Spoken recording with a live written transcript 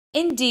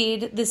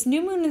Indeed, this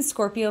new moon in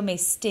Scorpio may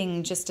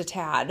sting just a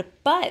tad,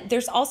 but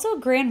there's also a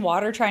grand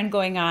water trine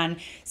going on,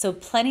 so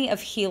plenty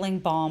of healing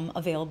balm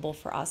available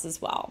for us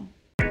as well.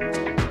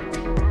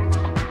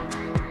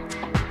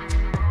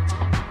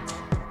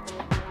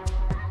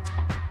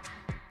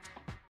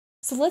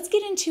 So let's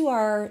get into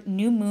our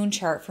new moon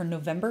chart for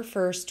November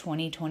 1st,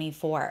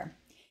 2024.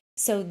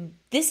 So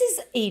this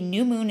is a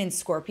new moon in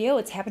Scorpio.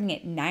 It's happening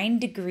at 9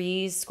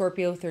 degrees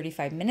Scorpio,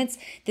 35 minutes.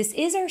 This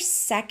is our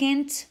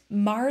second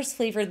Mars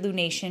flavored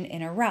lunation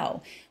in a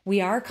row.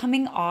 We are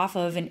coming off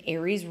of an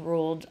Aries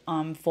ruled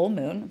full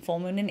moon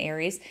in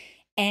Aries.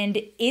 And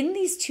in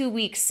these 2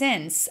 weeks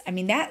since, I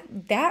mean,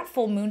 that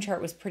full moon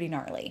chart was pretty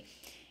gnarly.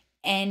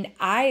 And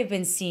I've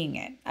been seeing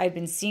it. I've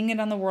been seeing it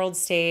on the world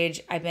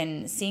stage. I've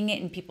been seeing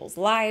it in people's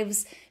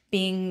lives,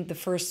 being the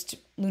first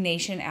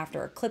lunation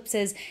after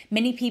eclipses.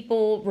 Many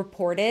people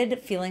reported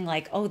feeling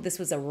like, oh, this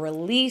was a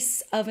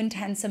release of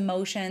intense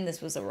emotion.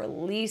 This was a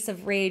release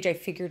of rage. I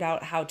figured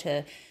out how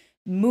to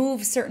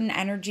move certain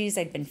energies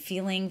I'd been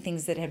feeling,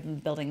 things that had been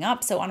building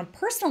up. So on a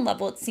personal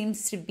level, it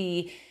seems to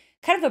be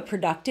kind of a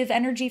productive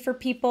energy for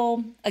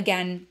people.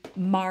 Again,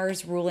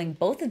 Mars ruling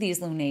both of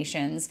these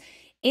lunations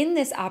in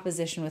this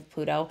opposition with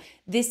Pluto.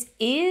 This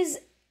is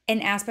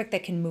an aspect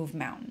that can move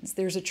mountains.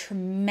 There's a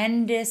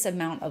tremendous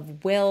amount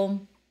of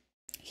will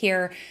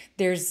here.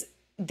 There's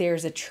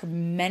a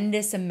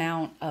tremendous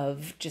amount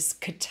of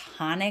just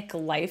chthonic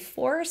life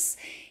force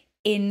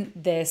in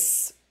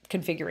this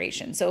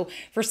configuration. So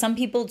for some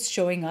people, it's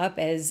showing up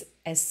as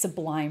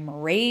sublime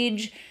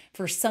rage.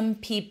 For some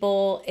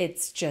people,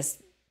 it's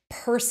just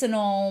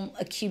personal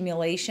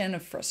accumulation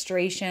of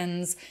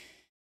frustrations.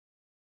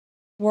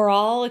 We're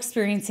all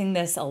experiencing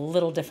this a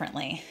little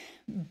differently,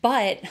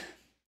 but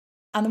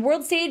on the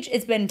world stage,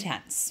 it's been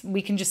intense.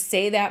 We can just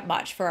say that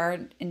much for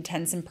our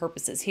intents and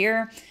purposes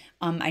here.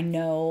 I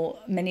know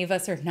many of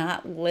us are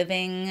not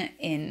living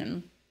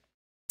in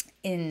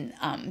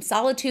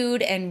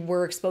solitude, and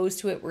we're exposed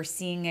to it. We're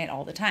seeing it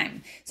all the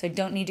time. So I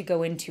don't need to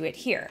go into it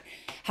here.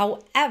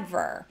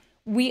 However,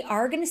 we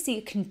are going to see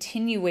a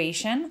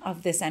continuation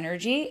of this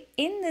energy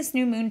in this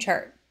new moon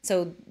chart.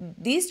 So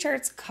these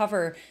charts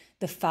cover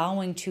the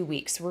following 2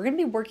 weeks. We're going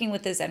to be working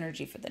with this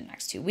energy for the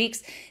next 2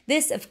 weeks.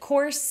 This, of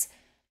course,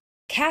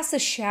 casts a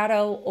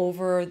shadow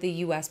over the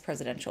US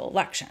presidential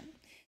election.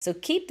 So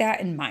keep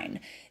that in mind.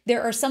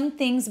 There are some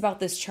things about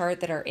this chart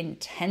that are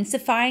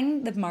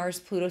intensifying the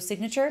Mars-Pluto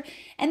signature,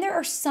 and there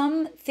are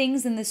some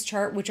things in this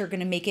chart which are going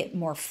to make it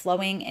more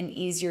flowing and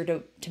easier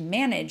to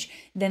manage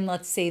than,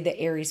 let's say, the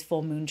Aries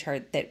full moon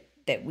chart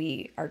that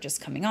we are just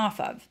coming off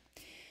of.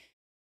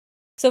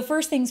 So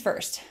first things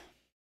first,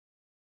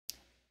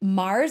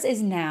 Mars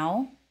is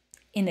now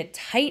in a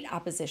tight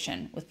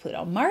opposition with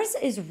Pluto. Mars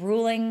is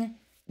ruling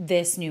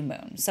this new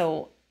moon.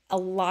 So a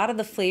lot of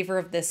the flavor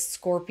of this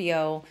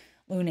Scorpio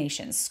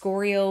lunation,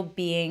 Scorpio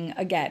being,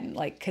 again,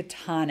 like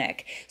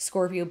chthonic,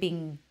 Scorpio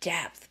being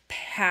depth,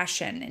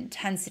 passion,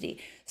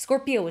 intensity.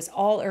 Scorpio is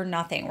all or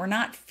nothing. We're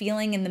not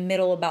feeling in the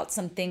middle about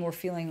something. We're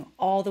feeling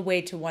all the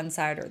way to one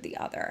side or the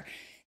other.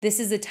 This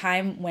is a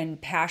time when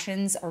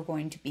passions are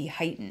going to be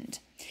heightened.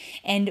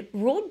 And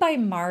ruled by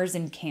Mars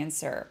in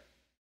Cancer,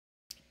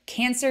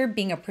 Cancer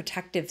being a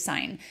protective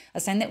sign, a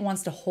sign that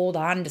wants to hold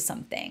on to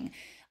something.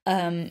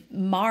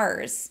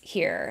 Mars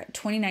here,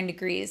 29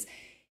 degrees,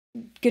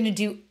 going to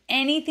do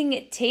anything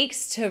it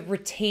takes to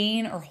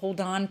retain or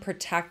hold on,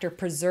 protect, or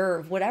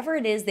preserve whatever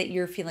it is that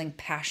you're feeling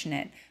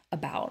passionate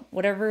about,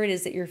 whatever it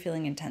is that you're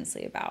feeling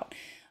intensely about.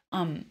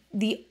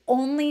 The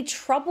only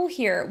trouble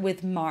here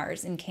with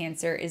Mars in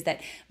Cancer is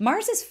that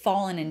Mars has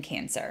fallen in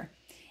Cancer.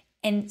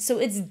 And so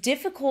it's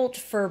difficult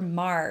for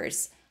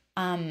Mars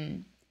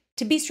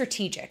to be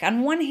strategic.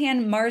 On one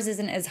hand, Mars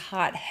isn't as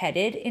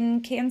hot-headed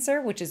in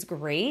Cancer, which is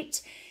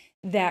great.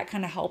 That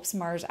kind of helps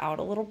Mars out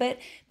a little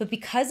bit. But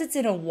because it's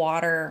in a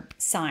water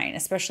sign,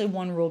 especially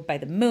one ruled by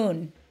the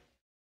moon,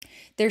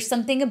 there's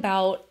something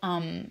about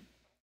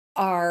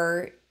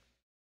our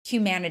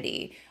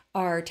humanity,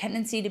 our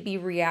tendency to be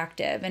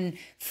reactive and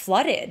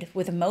flooded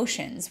with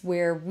emotions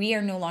where we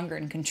are no longer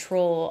in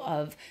control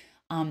of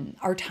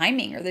our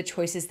timing or the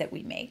choices that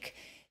we make.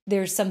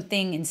 There's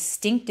something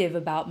instinctive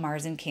about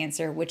Mars in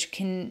Cancer, which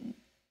can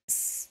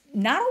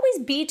not always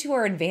be to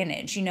our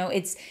advantage. You know,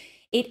 it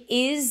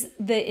is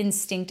the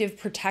instinctive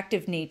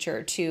protective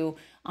nature to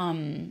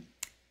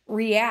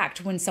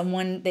react when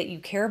someone that you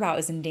care about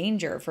is in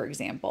danger, for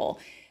example.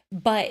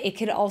 But it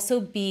could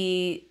also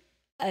be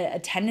a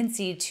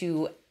tendency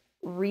to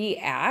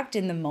react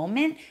in the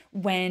moment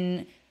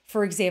when,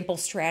 for example,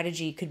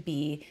 strategy could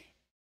be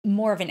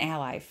more of an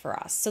ally for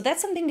us. So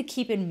that's something to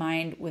keep in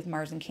mind with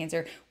Mars and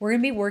Cancer. We're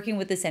going to be working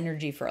with this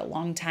energy for a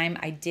long time.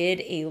 I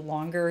did a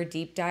longer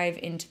deep dive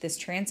into this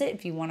transit.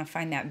 If you want to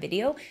find that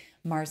video,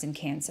 Mars and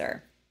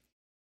Cancer,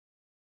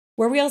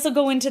 where we also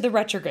go into the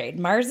retrograde.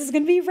 Mars is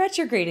going to be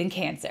retrograde in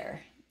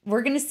Cancer.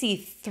 We're going to see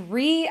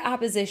 3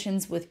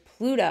 oppositions with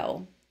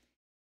Pluto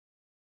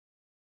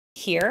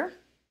here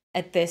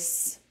at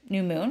this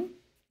new moon.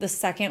 The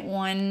second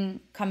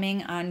one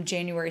coming on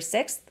January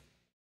 6th.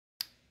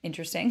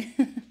 Interesting.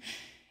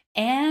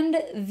 And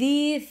And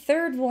the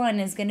third one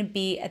is going to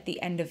be at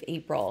the end of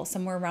April,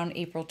 somewhere around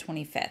April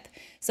 25th.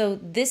 So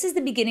this is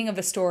the beginning of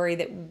a story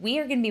that we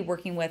are going to be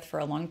working with for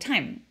a long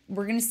time.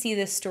 We're going to see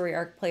this story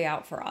arc play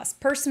out for us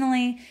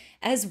personally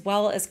as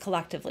well as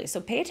collectively. So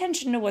pay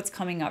attention to what's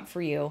coming up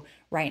for you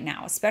right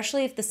now,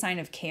 especially if the sign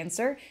of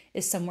Cancer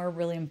is somewhere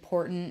really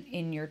important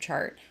in your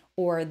chart,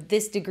 or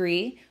this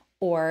degree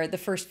or the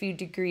first few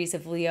degrees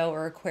of Leo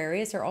or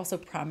Aquarius are also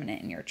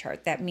prominent in your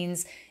chart. That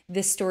means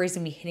this story is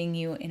going to be hitting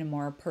you in a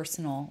more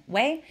personal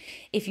way.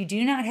 If you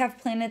do not have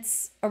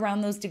planets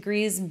around those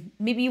degrees,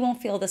 maybe you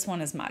won't feel this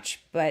one as much,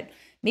 but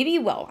maybe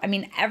you will. I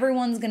mean,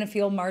 everyone's going to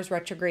feel Mars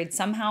retrograde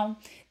somehow.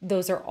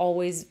 Those are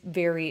always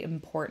very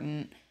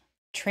important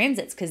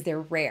transits because they're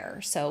rare.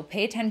 So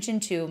pay attention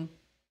to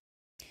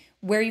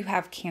where you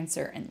have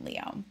Cancer and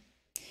Leo.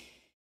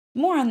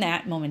 More on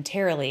that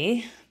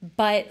momentarily,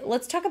 but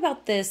let's talk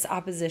about this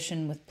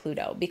opposition with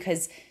Pluto,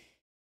 because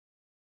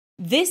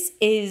this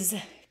is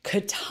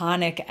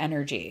Chthonic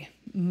energy.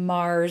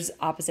 Mars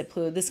opposite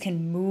Pluto. This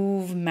can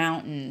move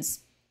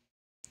mountains.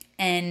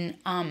 And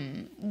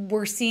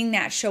we're seeing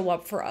that show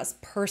up for us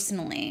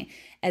personally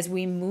as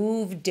we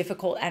move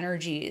difficult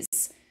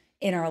energies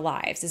in our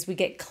lives, as we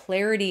get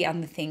clarity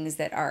on the things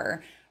that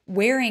are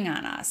wearing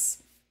on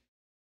us.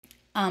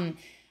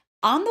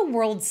 On the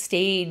world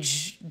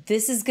stage,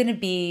 this is going to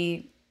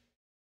be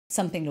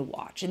something to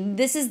watch. And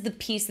this is the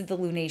piece of the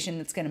lunation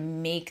that's going to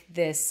make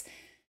this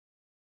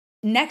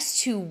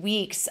next 2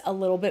 weeks a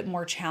little bit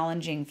more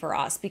challenging for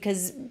us,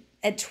 because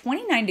at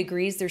 29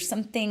 degrees, there's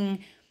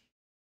something,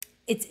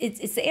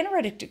 it's the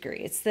anaretic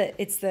degree. It's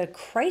the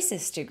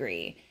crisis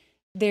degree.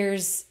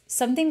 There's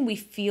something we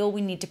feel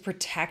we need to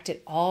protect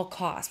at all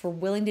costs. We're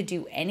willing to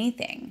do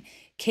anything,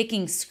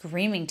 kicking,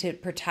 screaming to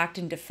protect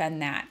and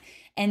defend that.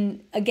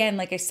 And again,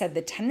 like I said,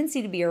 the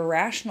tendency to be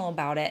irrational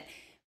about it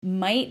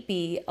might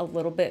be a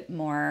little bit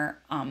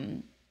more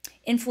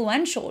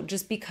influential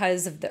just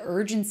because of the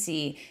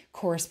urgency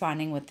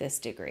corresponding with this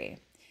degree.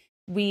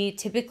 We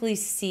typically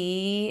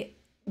see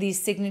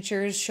these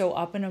signatures show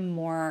up in a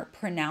more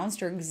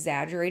pronounced or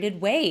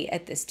exaggerated way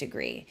at this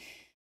degree.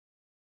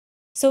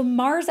 So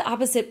Mars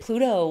opposite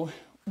Pluto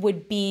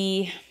would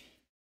be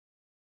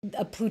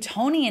a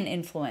Plutonian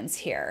influence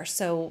here.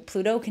 So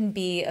Pluto can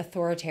be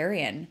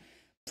authoritarian.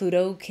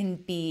 Pluto can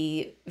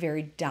be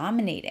very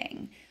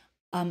dominating,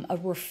 a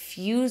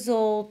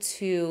refusal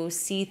to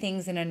see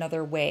things in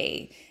another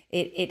way.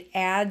 It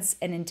adds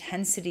an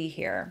intensity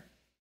here.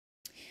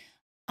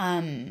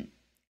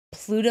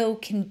 Pluto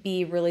can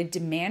be really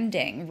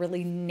demanding,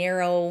 really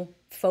narrow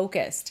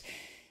focused.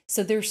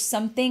 So there's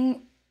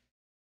something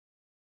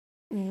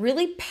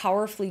really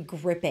powerfully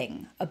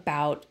gripping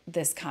about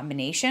this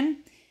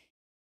combination.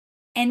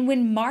 And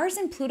when Mars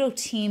and Pluto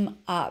team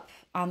up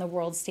on the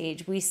world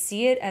stage, we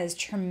see it as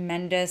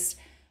tremendous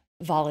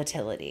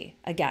volatility.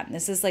 Again,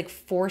 this is like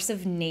force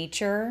of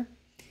nature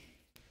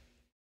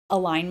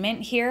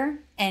alignment here.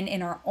 And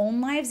in our own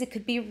lives, it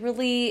could be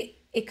really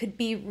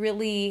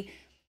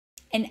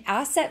an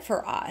asset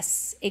for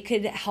us. It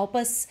could help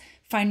us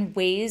find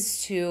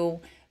ways to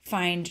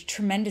find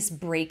tremendous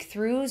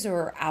breakthroughs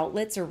or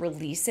outlets or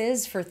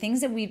releases for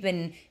things that we've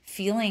been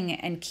feeling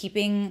and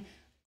keeping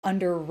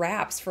under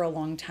wraps for a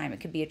long time. It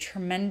could be a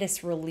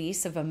tremendous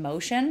release of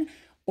emotion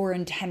or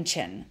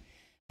intention.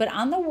 But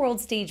on the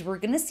world stage, we're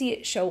going to see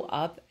it show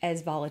up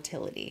as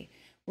volatility.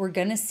 We're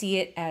going to see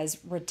it as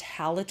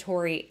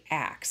retaliatory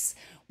acts.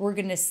 We're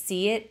going to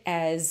see it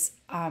as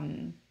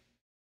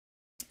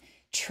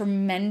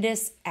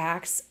tremendous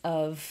acts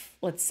of,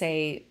 let's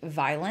say,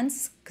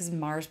 violence, because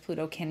Mars,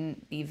 Pluto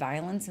can be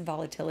violence and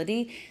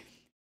volatility,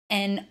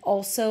 and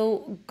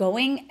also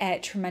going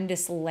at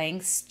tremendous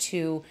lengths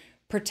to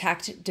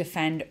protect,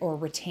 defend, or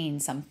retain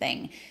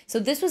something. So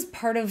this was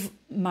part of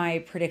my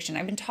prediction.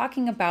 I've been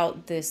talking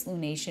about this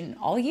lunation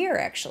all year,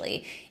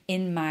 actually,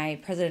 in my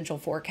presidential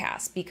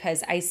forecast,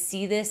 because I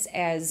see this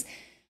as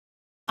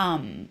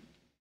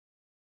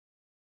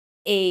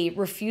a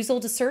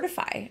refusal to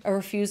certify, a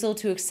refusal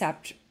to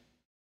accept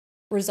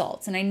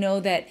results. And I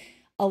know that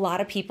a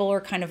lot of people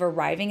are kind of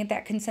arriving at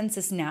that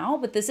consensus now,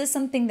 but this is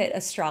something that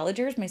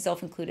astrologers,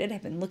 myself included,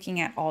 have been looking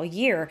at all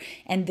year.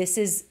 And this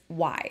is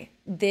why.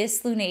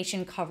 This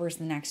lunation covers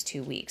the next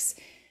 2 weeks.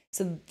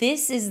 So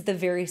this is the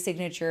very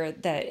signature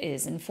that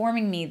is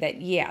informing me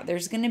that, yeah,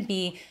 there's going to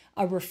be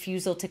a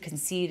refusal to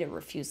concede, a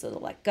refusal to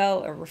let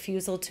go, a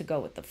refusal to go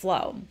with the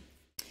flow.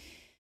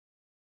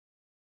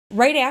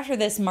 Right after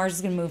this, Mars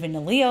is going to move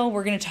into Leo.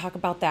 We're going to talk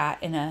about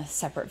that in a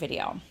separate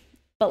video.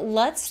 But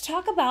let's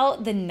talk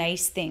about the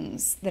nice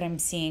things that I'm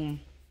seeing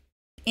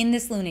in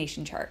this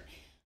lunation chart.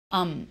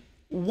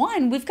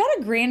 One, we've got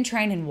a grand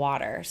trine in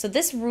water. So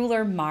this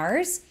ruler,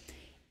 Mars,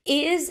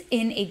 is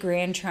in a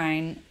grand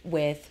trine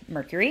with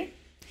Mercury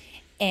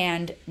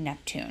and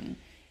Neptune.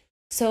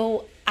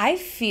 So I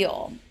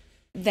feel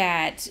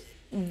that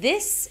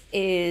this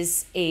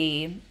is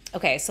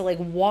so like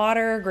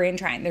water, grand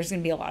trine, there's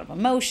going to be a lot of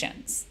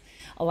emotions,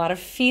 a lot of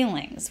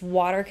feelings.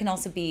 Water can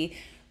also be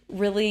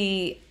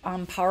really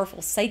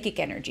powerful psychic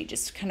energy,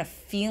 just kind of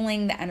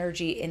feeling the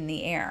energy in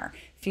the air,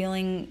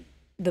 feeling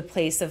the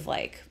place of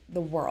like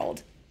the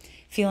world,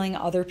 feeling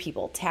other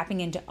people,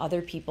 tapping into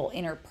other people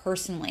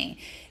interpersonally.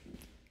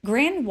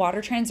 Grand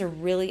water trines are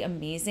really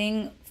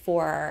amazing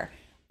for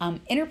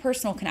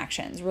interpersonal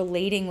connections,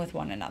 relating with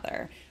one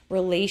another,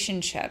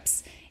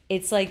 relationships.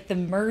 It's like the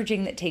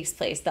merging that takes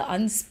place, the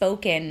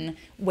unspoken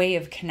way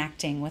of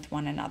connecting with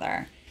one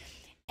another.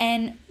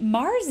 And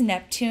Mars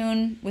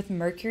Neptune with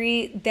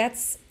Mercury, that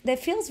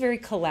feels very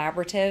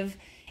collaborative.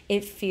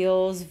 It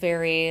feels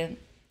very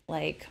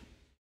like,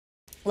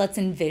 let's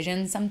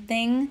envision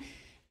something.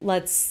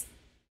 Let's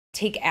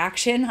take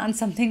action on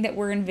something that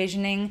we're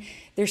envisioning.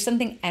 There's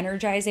something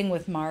energizing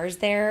with Mars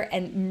there,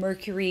 and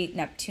Mercury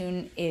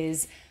Neptune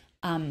is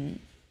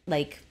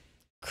like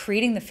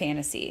creating the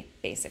fantasy,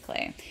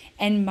 basically.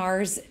 And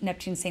Mars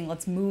Neptune saying,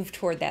 let's move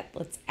toward that,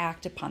 let's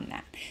act upon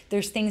that.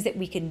 There's things that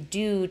we can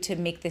do to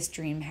make this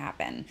dream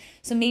happen.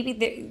 So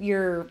maybe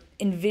you're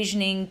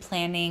envisioning,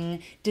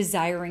 planning,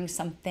 desiring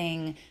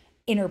something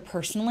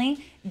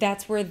interpersonally.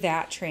 That's where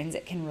that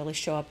transit can really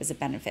show up as a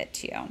benefit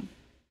to you.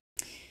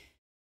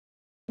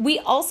 We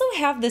also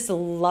have this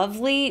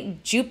lovely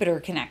Jupiter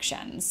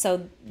connection.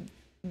 So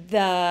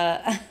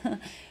the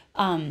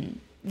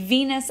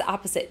Venus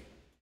opposite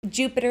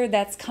Jupiter,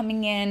 that's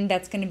coming in,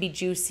 that's going to be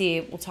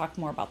juicy. We'll talk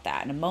more about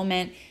that in a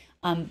moment.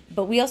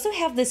 But we also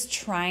have this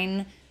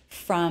trine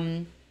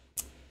from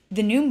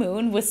the new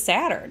moon with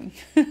Saturn.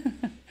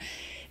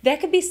 That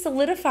could be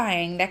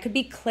solidifying, that could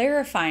be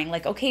clarifying,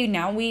 like, okay,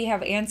 now we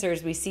have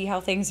answers, we see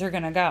how things are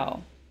going to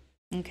go.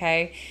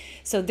 Okay,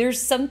 so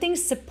there's something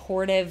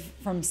supportive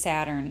from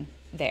Saturn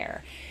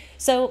there.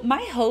 So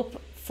my hope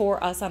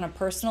for us on a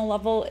personal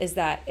level is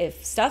that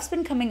if stuff's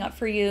been coming up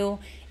for you,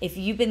 if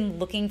you've been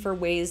looking for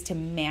ways to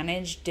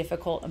manage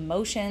difficult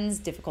emotions,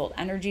 difficult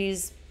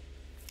energies,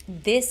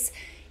 this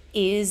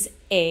is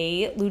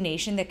a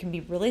lunation that can be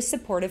really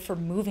supportive for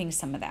moving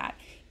some of that,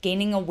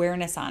 gaining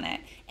awareness on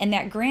it. And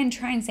that grand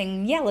trine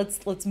saying, yeah,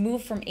 let's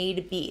move from A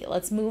to B.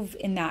 Let's move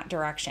in that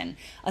direction.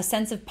 A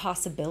sense of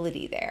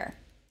possibility there.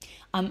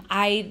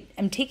 I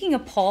am taking a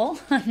poll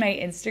on my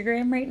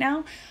Instagram right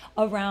now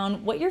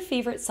around what your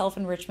favorite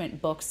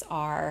self-enrichment books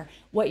are,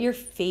 what your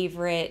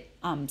favorite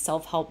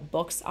self-help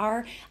books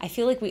are. I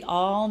feel like we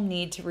all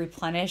need to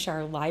replenish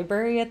our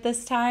library at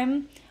this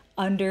time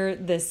under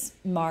this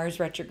Mars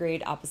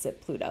retrograde opposite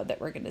Pluto that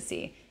we're going to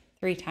see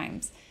 3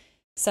 times.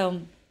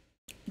 So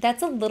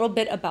that's a little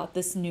bit about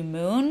this new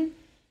moon.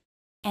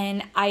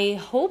 And I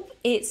hope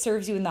it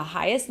serves you in the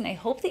highest, and I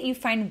hope that you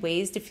find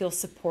ways to feel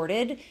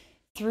supported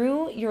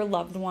through your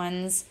loved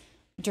ones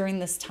during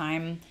this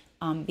time,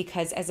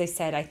 because as I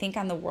said, I think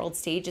on the world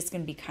stage, it's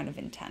going to be kind of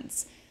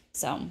intense.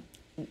 So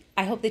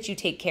I hope that you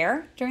take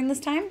care during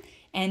this time.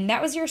 And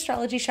that was your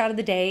astrology shot of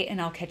the day,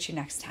 and I'll catch you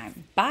next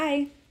time.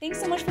 Bye. Thanks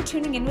so much for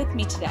tuning in with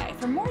me today.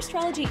 For more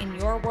astrology in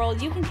your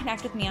world, you can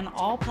connect with me on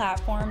all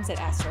platforms at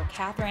Astro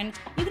Catherine.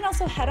 You can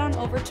also head on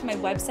over to my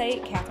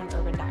website,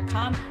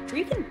 catherineurban.com, where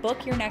you can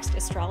book your next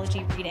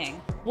astrology reading.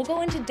 We'll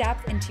go into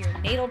depth into your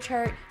natal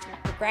chart, your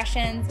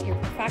progressions, your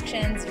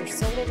profections, your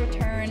solar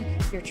return,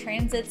 your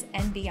transits,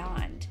 and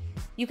beyond.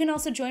 You can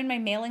also join my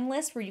mailing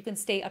list where you can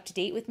stay up to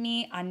date with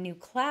me on new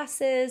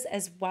classes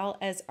as well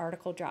as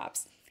article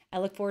drops. I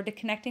look forward to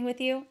connecting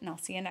with you, and I'll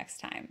see you next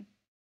time.